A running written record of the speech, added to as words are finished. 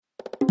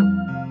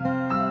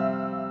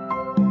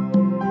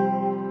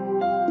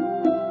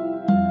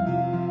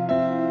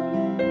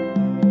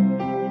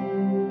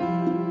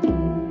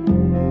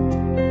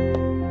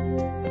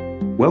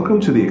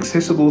Welcome to the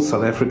Accessible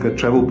South Africa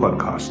Travel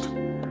Podcast.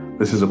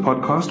 This is a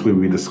podcast where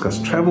we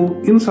discuss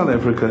travel in South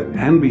Africa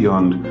and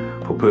beyond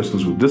for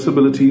persons with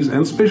disabilities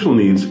and special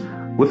needs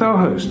with our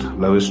host,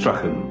 Lois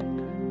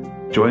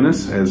Strachan. Join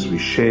us as we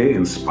share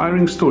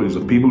inspiring stories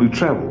of people who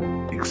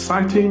travel,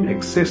 exciting,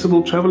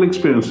 accessible travel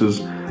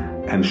experiences,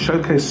 and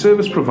showcase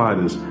service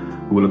providers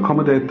who will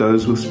accommodate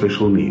those with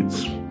special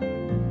needs.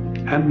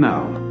 And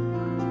now,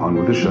 on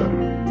with the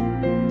show.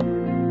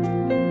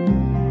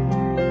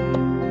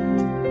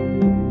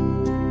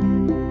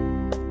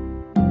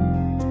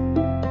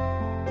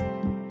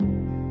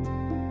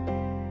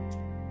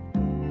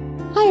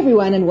 Hi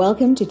everyone, and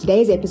welcome to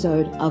today's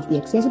episode of the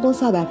Accessible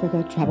South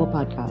Africa Travel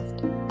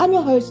Podcast. I'm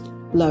your host,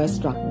 Lois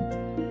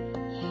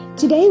Strachan.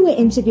 Today we're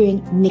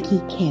interviewing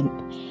Nikki Kemp,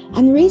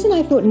 and the reason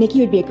I thought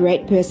Nikki would be a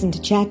great person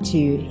to chat to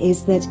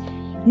is that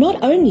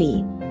not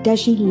only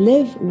does she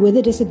live with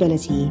a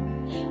disability,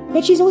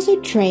 but she's also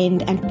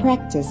trained and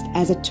practiced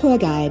as a tour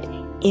guide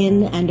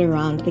in and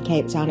around the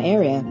Cape Town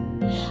area.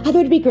 I thought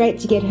it'd be great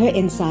to get her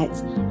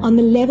insights on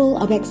the level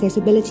of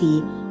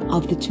accessibility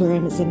of the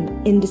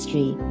tourism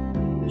industry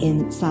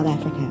in South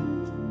Africa.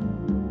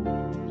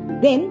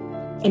 Then,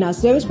 in our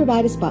service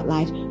provider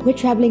spotlight, we're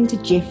traveling to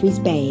Jeffreys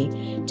Bay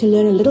to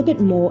learn a little bit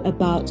more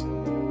about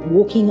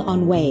walking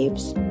on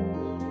waves,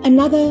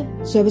 another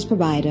service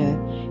provider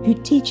who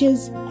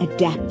teaches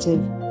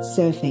adaptive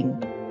surfing.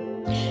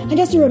 And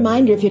just a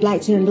reminder, if you'd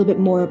like to know a little bit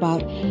more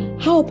about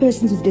how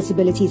persons with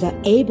disabilities are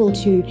able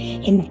to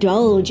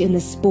indulge in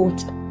the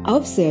sport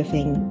of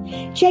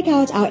surfing, check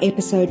out our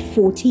episode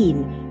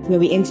 14, where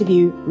we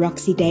interview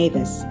Roxy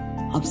Davis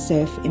of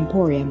Surf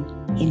Emporium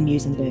in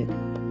Muizenberg.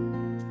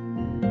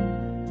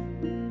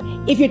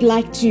 If you'd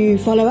like to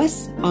follow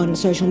us on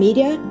social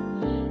media,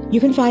 you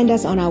can find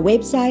us on our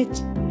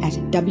website at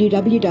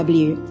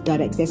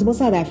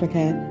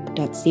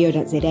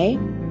www.accessiblesouthafrica.co.za,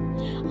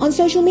 on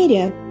social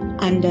media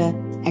under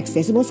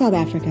Accessible South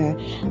Africa,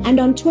 and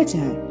on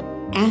Twitter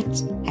at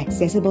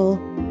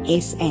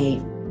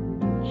AccessibleSA.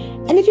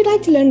 And if you'd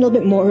like to learn a little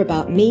bit more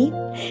about me,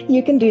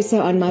 you can do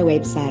so on my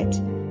website,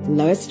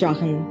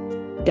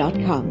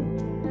 loisstrachan.com.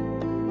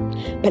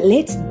 But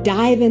let's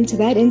dive into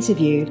that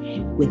interview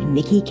with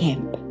Nikki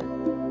Kemp.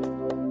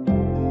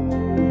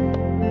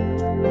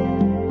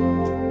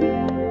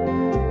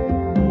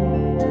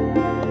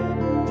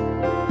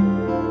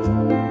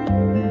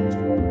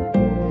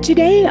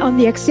 Today on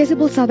the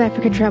Accessible South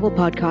Africa Travel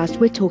Podcast,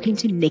 we're talking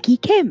to Nikki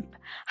Kemp.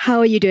 How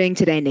are you doing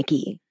today,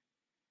 Nikki?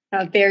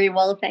 Very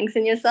well, thanks.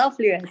 And yourself,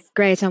 Lois?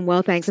 Great, I'm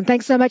well, thanks. And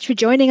thanks so much for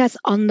joining us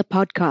on the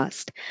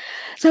podcast.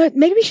 So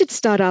maybe we should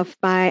start off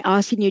by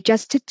asking you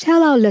just to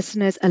tell our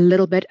listeners a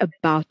little bit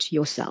about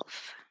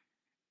yourself.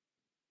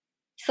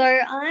 So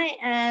I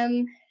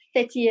am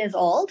 30 years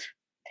old,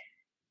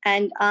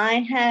 and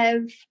I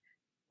have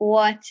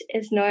what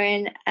is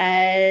known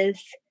as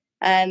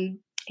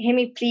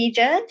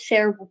hemiplegic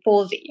cerebral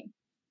palsy.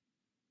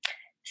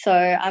 So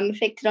I'm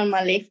affected on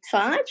my left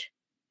side,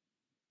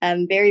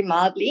 very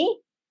mildly.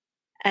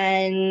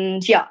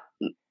 And yeah,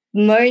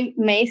 mostly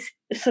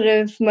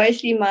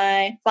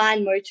my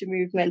fine motor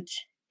movement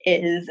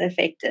is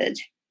affected.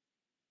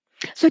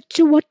 So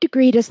to what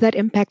degree does that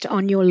impact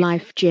on your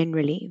life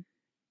generally?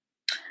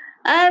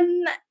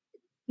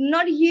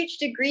 Not a huge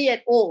degree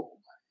at all.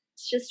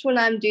 It's just when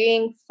I'm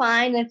doing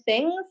finer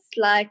things,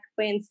 like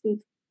for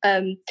instance,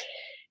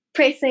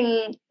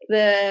 pressing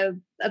a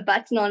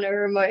button on a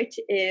remote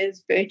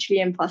is virtually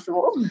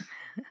impossible.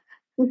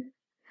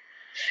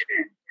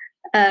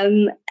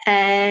 And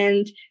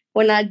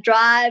when I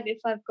drive, if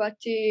I've got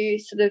to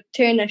sort of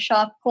turn a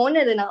sharp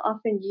corner, then I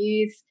often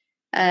use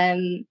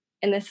an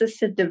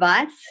assisted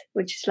device,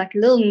 which is like a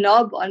little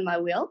knob on my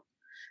wheel.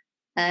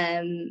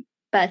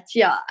 But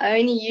yeah, I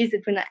only use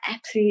it when I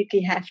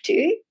absolutely have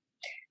to.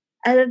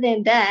 Other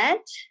than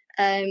that,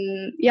 I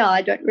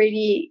don't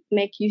really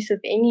make use of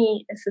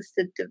any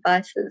assisted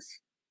devices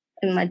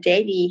in my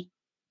daily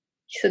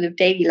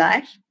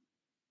life.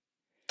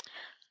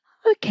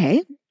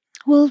 Okay.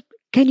 Well,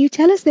 can you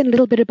tell us then a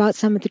little bit about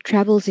some of the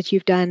travels that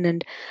you've done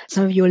and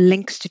some of your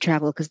links to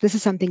travel? Because this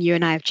is something you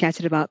and I have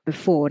chatted about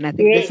before, and I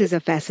think This is a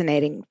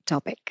fascinating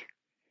topic.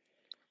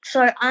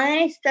 So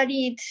I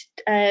studied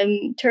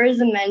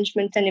tourism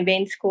management and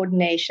events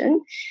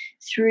coordination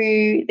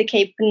through the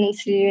Cape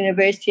Peninsula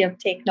University of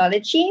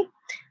Technology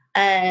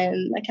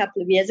a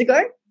couple of years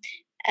ago.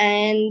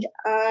 And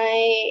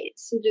I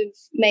sort of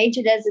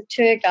majored as a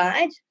tour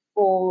guide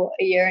for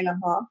a year and a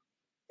half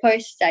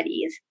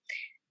post-studies.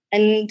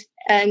 And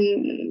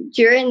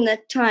during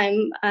that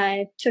time,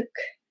 I took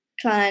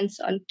clients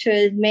on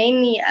tours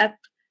mainly up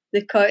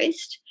the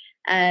coast.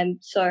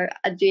 So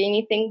I do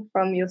anything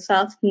from your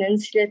South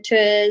Peninsula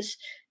tours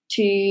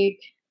to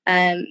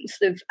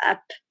sort of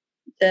up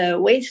the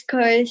West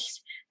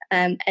Coast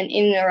and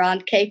in and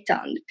around Cape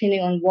Town,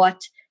 depending on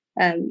what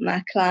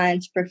my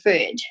clients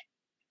preferred.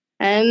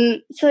 I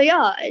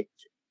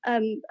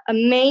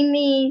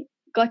mainly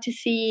got to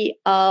see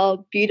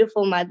our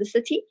beautiful mother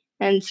city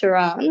and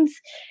surrounds.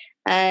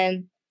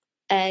 And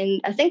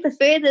I think the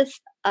furthest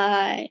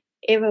I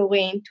ever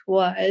went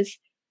was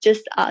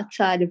just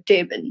outside of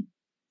Durban.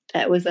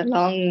 That was a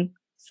long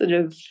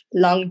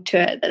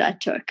tour that I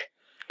took.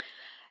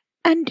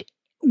 And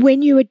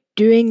when you were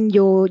doing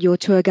your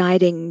tour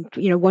guiding,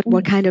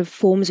 what kind of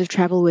forms of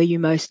travel were you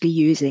mostly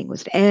using?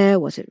 Was it air?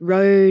 Was it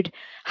road?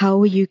 How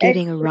were you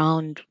getting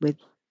around with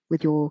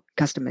your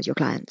customers, your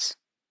clients?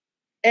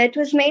 It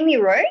was mainly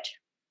road.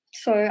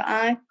 So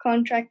I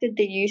contracted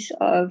the use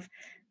of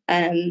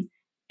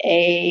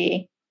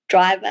a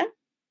driver,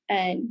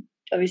 and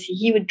obviously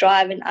he would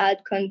drive and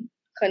I'd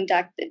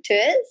conduct the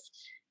tours.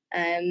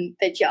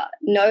 But yeah,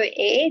 no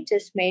air,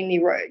 just mainly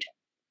road.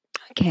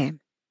 Okay.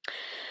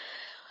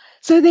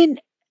 So then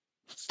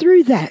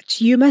through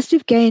that, you must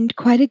have gained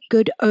quite a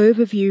good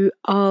overview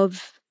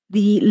of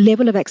the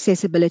level of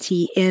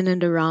accessibility in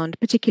and around,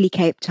 particularly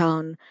Cape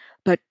Town,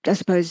 but I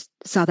suppose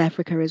South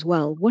Africa as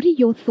well. What are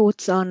your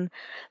thoughts on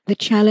the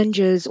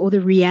challenges or the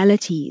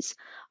realities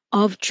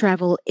of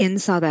travel in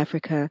South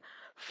Africa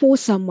for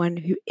someone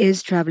who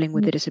is traveling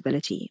with a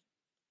disability?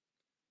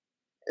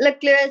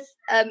 Look, Lois,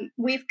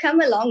 we've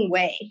come a long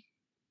way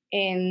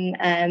in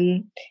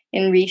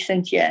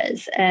recent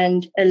years,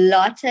 and a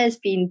lot has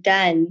been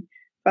done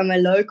from a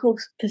local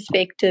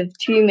perspective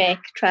to make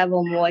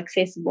travel more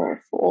accessible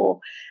for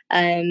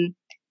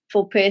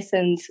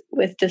persons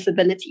with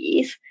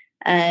disabilities.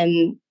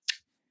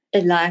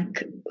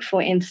 Like,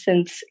 for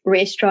instance,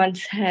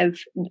 restaurants have,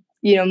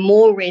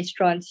 more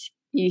restaurants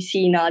you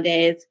see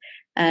nowadays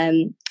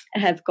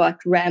have got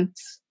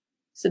ramps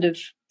sort of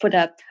put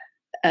up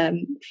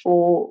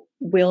for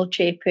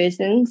wheelchair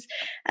persons.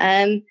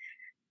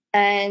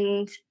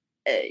 And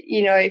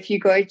if you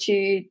go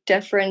to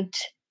different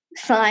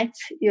sites,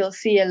 you'll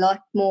see a lot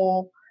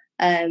more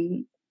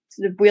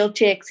sort of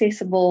wheelchair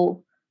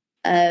accessible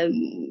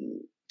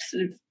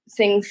sort of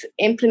things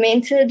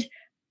implemented.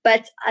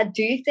 But I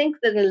do think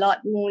that a lot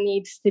more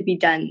needs to be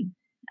done.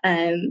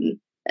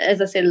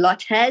 As I said, a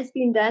lot has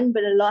been done,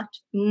 but a lot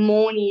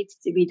more needs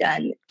to be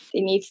done.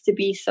 There needs to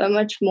be so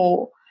much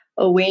more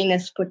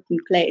awareness put in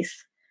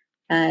place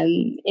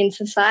in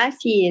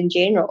society in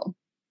general.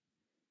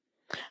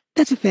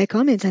 That's a fair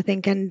comment, I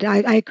think. And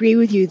I agree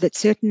with you that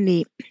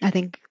certainly I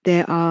think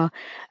there are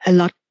a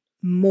lot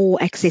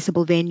more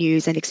accessible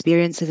venues and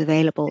experiences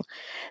available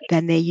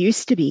than there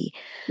used to be.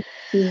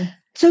 Mm.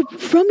 So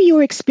from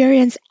your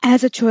experience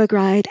as a tour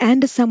guide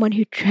and as someone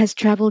who has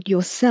traveled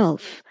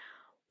yourself,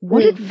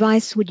 what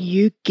advice would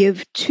you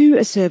give to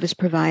a service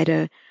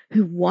provider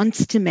who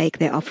wants to make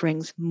their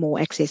offerings more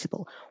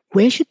accessible?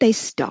 Where should they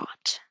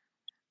start?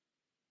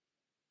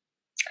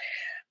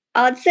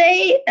 I'd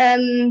say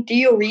do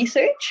your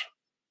research.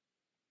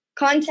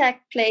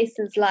 Contact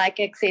places like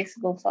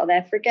Accessible South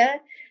Africa,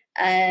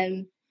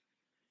 and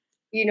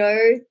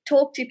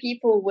talk to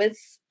people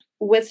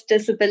with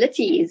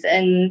disabilities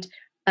and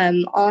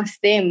ask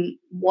them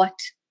what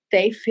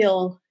they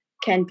feel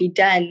can be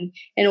done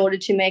in order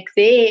to make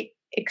their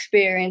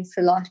experience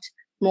a lot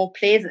more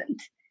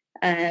pleasant.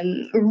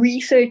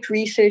 Research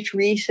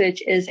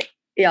is,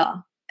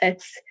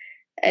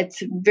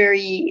 it's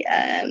very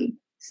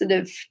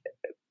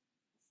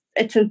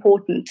it's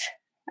important.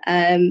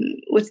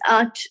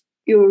 Without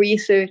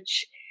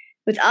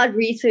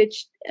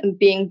research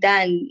being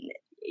done,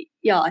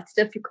 it's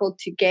difficult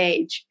to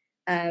gauge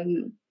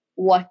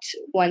what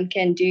one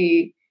can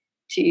do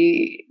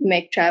to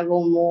make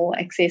travel more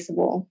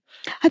accessible.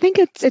 I think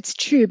it's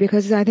true,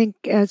 because I think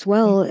as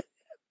well,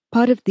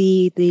 part of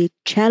the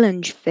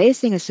challenge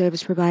facing a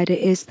service provider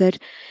is that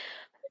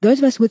those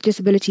of us with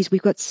disabilities,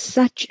 we've got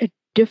such a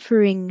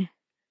differing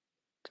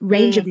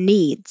range of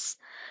needs.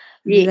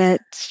 Yes.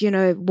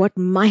 That, what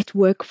might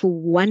work for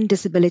one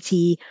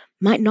disability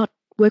might not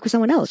work for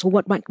someone else, or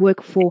what might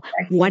work for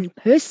one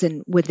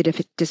person with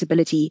a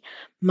disability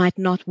might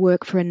not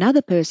work for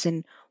another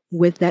person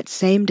with that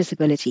same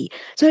disability.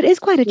 So it is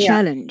quite a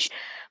challenge.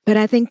 But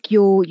I think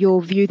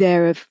your view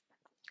there of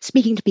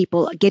speaking to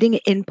people, getting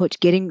input,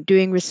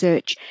 doing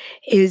research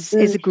is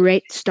a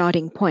great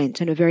starting point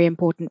and a very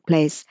important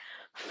place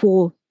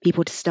for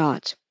people to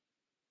start.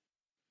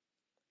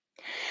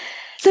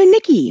 So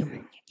Nikki,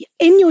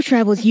 in your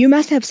travels, you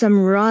must have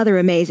some rather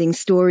amazing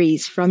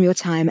stories from your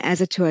time as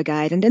a tour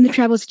guide and in the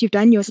travels that you've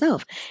done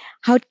yourself.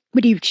 How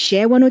would you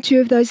share one or two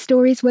of those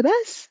stories with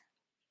us?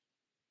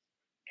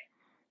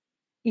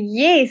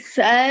 Yes,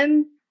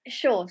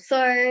 sure.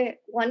 So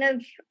one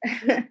of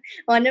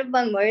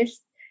my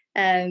most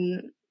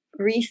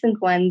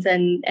recent ones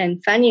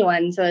and funny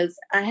ones was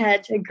I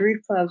had a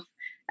group of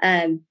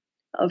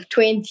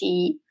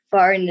 20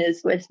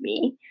 foreigners with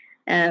me.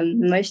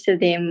 Most of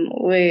them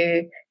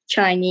were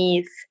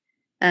Chinese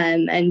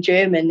and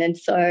German, and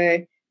so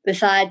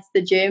besides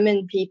the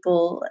German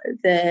people,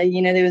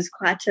 there was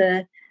quite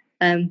a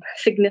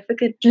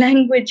significant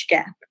language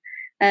gap,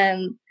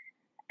 and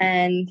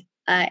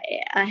I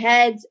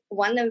had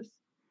one of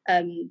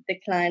the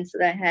clients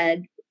that I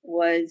had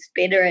was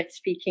better at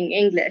speaking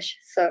English,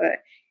 so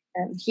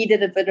he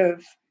did a bit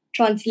of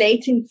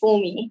translating for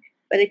me.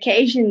 But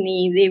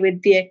occasionally there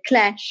would be a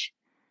clash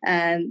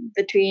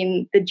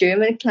between the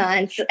German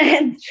clients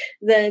and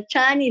the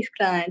Chinese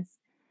clients,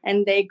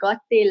 and they got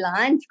their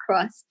lines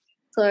crossed.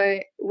 So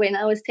when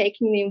I was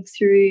taking them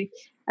through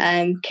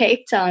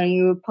Cape Town,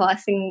 we were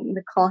passing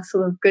the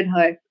Castle of Good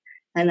Hope,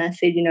 and I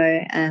said,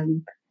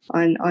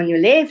 on your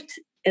left,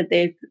 there's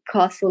the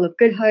Castle of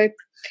Good Hope.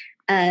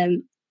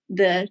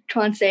 The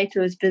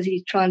translator was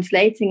busy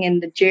translating,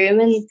 and the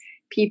German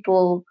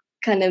people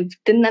kind of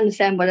didn't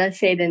understand what I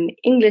said in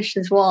English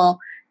as well.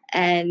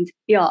 And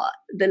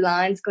the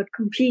lines got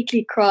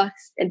completely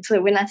crossed. And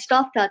so when I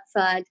stopped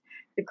outside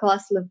the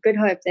Castle of Good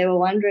Hope, they were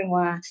wondering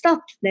why I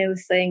stopped. They were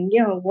saying,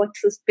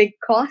 what's this big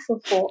castle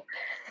for?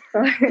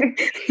 So,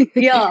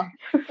 yeah.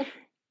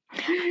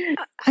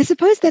 I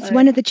suppose that's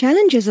one of the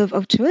challenges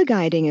of tour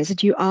guiding, is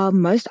that you are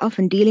most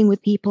often dealing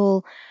with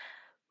people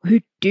who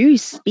do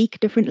speak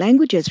different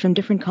languages from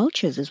different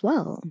cultures as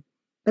well.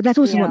 But that's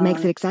also what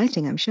makes it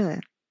exciting, I'm sure.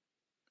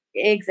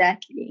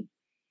 Exactly.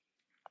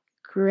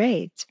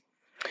 Great.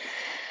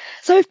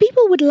 So if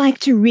people would like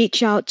to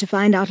reach out to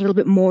find out a little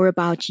bit more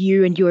about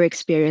you and your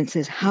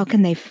experiences, how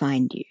can they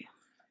find you?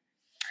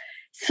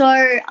 So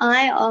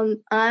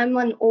I'm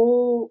on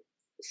all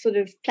sort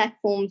of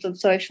platforms of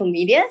social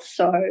media,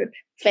 so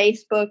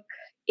Facebook,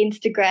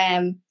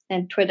 Instagram,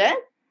 and Twitter.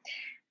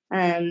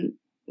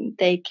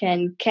 They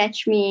can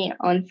catch me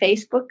on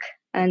Facebook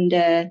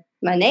under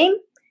my name,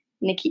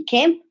 Nikki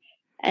Kemp,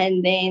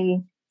 and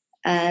then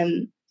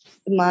I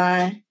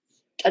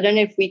don't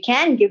know if we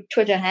can give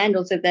Twitter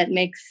handles if that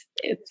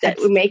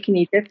would make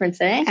any difference,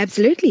 eh?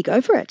 Absolutely,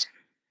 go for it.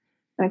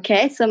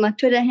 Okay, so my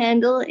Twitter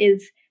handle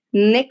is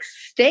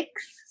NixStix,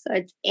 so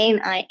it's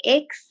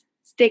NIX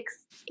Stix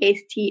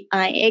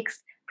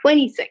STIX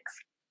 26,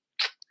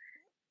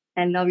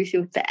 and obviously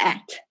with the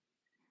 @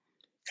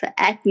 so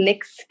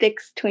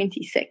 @NixStix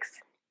 26.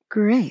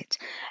 Great.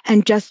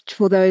 And just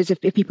for those,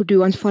 if people do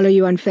want to follow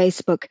you on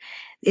Facebook,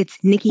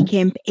 it's Nikki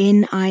Kemp,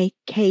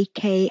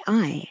 NIKKI.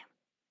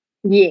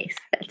 Yes,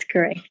 that's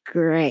correct.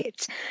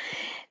 Great.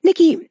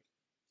 Nikki,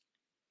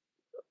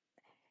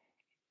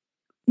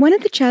 one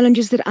of the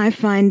challenges that I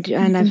find,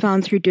 and I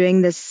found through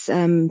doing this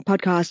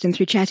podcast and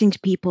through chatting to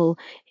people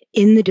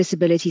in the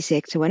disability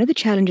sector, one of the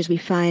challenges we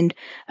find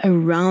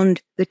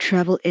around the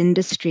travel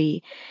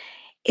industry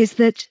is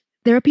that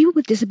there are people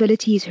with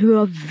disabilities who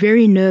are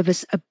very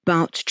nervous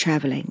about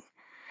traveling.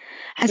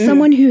 As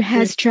someone who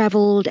has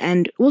traveled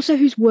and also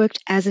who's worked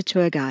as a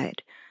tour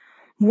guide,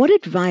 what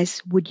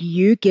advice would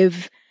you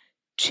give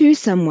to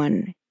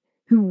someone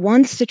who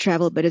wants to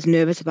travel but is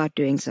nervous about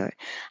doing so?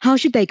 How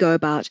should they go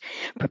about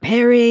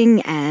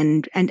preparing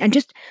and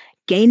just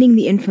gaining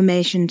the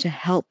information to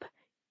help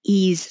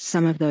ease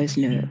some of those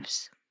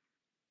nerves?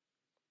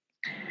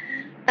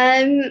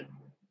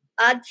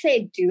 I'd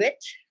say do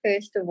it,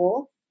 first of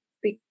all,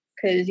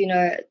 because,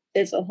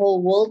 there's a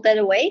whole world that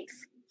awaits.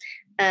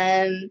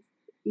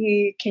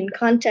 You can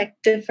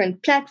contact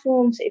different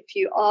platforms. If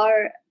you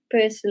are a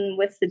person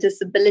with a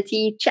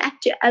disability, chat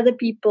to other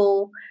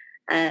people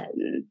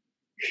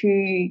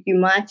who you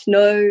might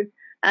know,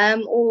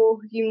 or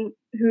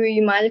who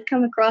you might have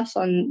come across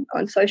on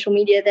social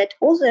media that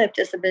also have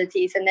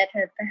disabilities and that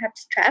have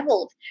perhaps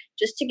traveled,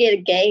 just to get a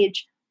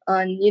gauge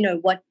on,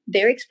 what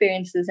their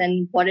experience is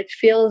and what it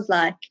feels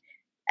like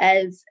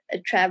as a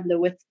traveler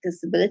with a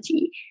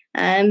disability.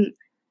 And,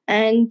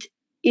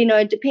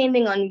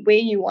 depending on where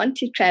you want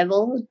to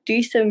travel,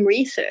 do some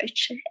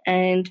research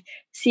and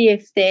see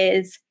if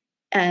there's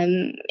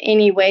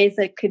any ways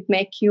that could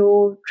make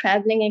your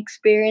traveling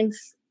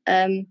experience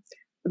a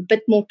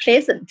bit more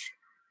pleasant.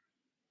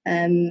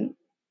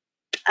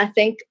 I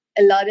think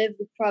a lot of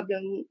the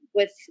problem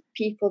with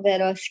people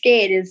that are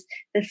scared is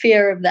the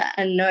fear of the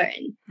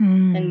unknown.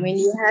 And when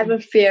you have a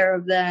fear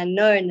of the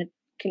unknown, it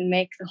can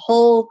make the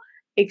whole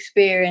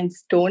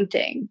experience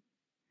daunting.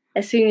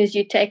 As soon as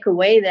you take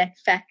away that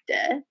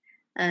factor,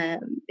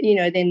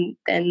 then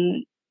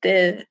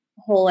the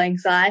whole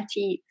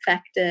anxiety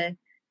factor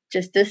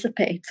just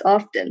dissipates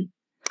often.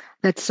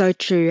 That's so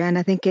true. And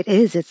I think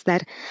it's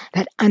that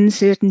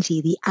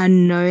uncertainty, the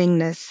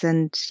unknowingness,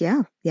 and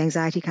the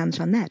anxiety comes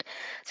from that.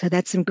 So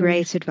that's some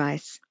great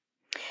advice.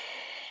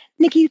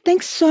 Nikki,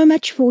 thanks so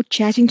much for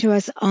chatting to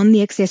us on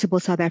the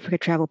Accessible South Africa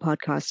Travel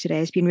Podcast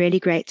today. It's been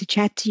really great to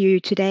chat to you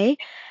today.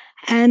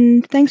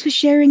 And thanks for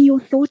sharing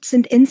your thoughts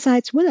and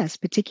insights with us,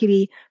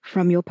 particularly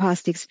from your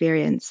past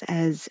experience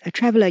as a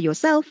traveler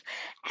yourself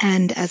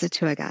and as a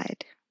tour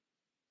guide.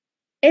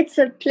 It's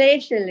a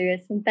pleasure,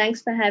 Lois, and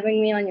thanks for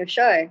having me on your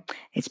show.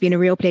 It's been a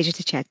real pleasure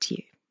to chat to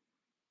you.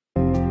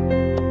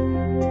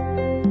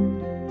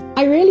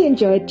 I really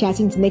enjoyed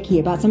chatting to Nikki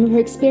about some of her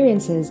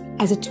experiences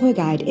as a tour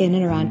guide in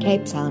and around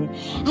Cape Town,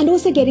 and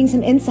also getting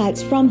some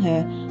insights from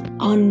her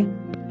on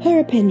her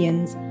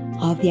opinions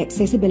of the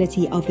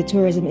accessibility of the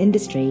tourism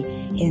industry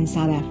in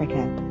South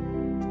Africa.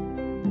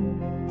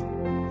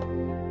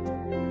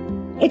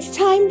 It's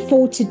time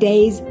for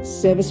today's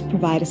Service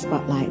Provider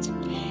Spotlight.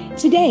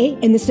 Today,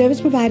 in the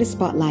Service Provider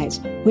Spotlight,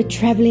 we're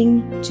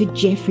traveling to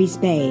Jeffreys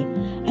Bay,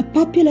 a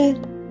popular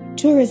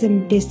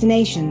tourism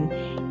destination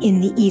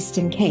in the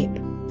Eastern Cape.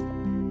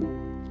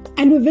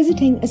 And we're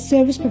visiting a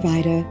service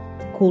provider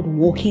called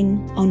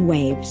Walking on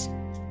Waves.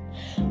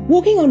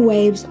 Walking on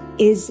Waves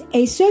is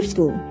a surf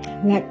school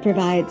that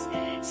provides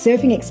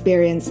surfing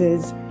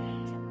experiences,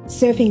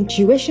 surfing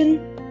tuition,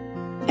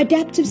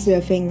 adaptive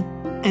surfing,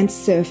 and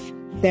surf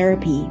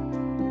therapy.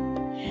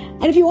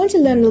 And if you want to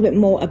learn a little bit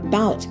more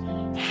about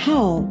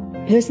how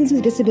persons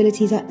with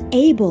disabilities are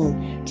able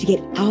to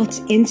get out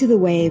into the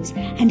waves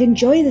and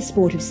enjoy the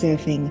sport of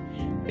surfing,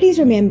 please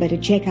remember to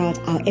check out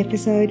our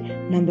episode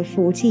number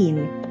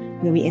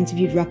 14, where we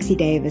interviewed Roxy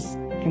Davis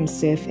from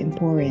Surf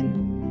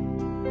Emporium.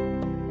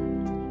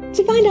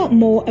 To find out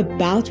more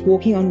about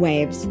Walking on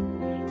Waves,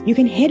 you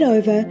can head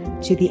over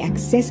to the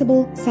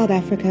Accessible South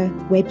Africa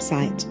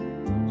website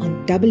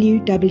on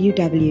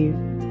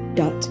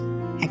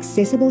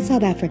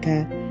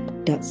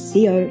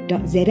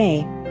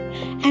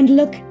www.accessiblesouthafrica.co.za and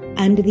look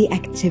under the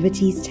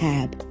Activities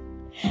tab.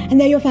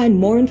 And there you'll find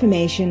more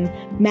information,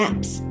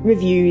 maps,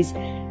 reviews,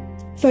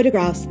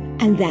 photographs,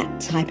 and that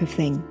type of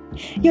thing.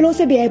 You'll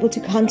also be able to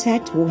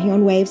contact Walking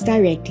on Waves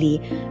directly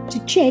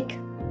to check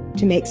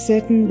to make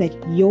certain that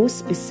your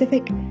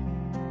specific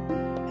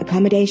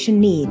accommodation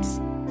needs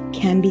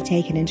can be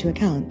taken into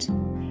account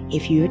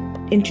if you're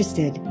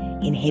interested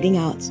in heading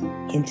out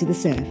into the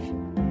surf.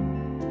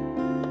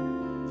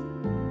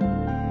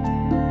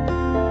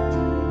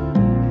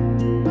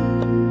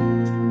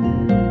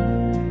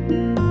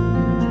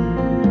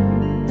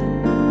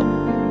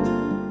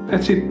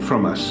 That's it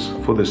from us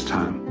for this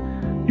time.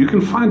 You can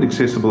find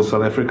Accessible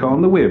South Africa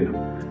on the web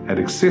at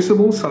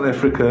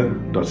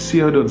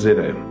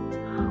accessiblesouthafrica.co.za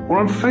or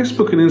on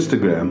Facebook and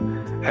Instagram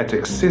at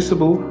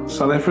Accessible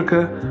South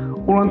Africa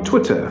or on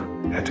Twitter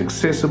at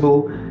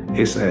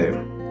AccessibleSA.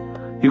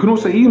 You can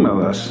also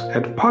email us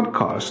at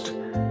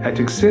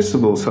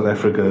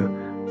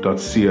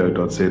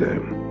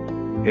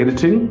podcast@accessiblesouthafrica.co.za.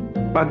 Editing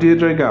by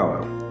Deirdre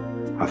Gower.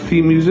 Our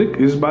theme music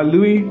is by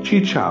Louis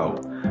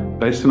Chichao,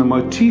 based on a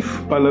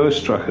motif by Lois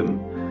Strachan.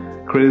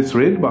 Credits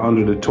read by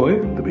André du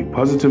Toit, the big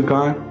positive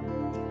guy.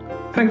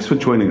 Thanks for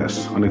joining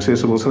us on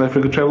Accessible South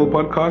Africa Travel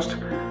Podcast.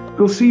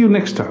 We'll see you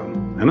next time.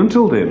 And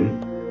until then,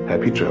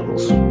 happy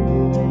travels.